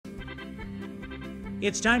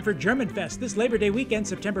It's time for Germanfest this Labor Day weekend,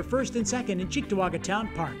 September 1st and 2nd in Cheektowaga Town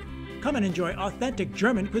Park. Come and enjoy authentic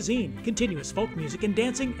German cuisine, continuous folk music and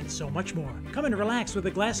dancing, and so much more. Come and relax with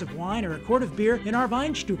a glass of wine or a quart of beer in our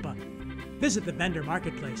Weinstube. Visit the vendor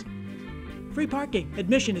marketplace. Free parking.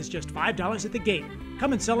 Admission is just $5 at the gate.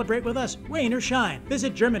 Come and celebrate with us, rain or shine.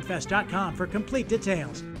 Visit Germanfest.com for complete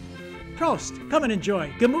details. Prost! Come and enjoy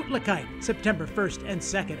Gemütlichkeit, September 1st and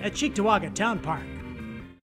 2nd at Cheektowaga Town Park.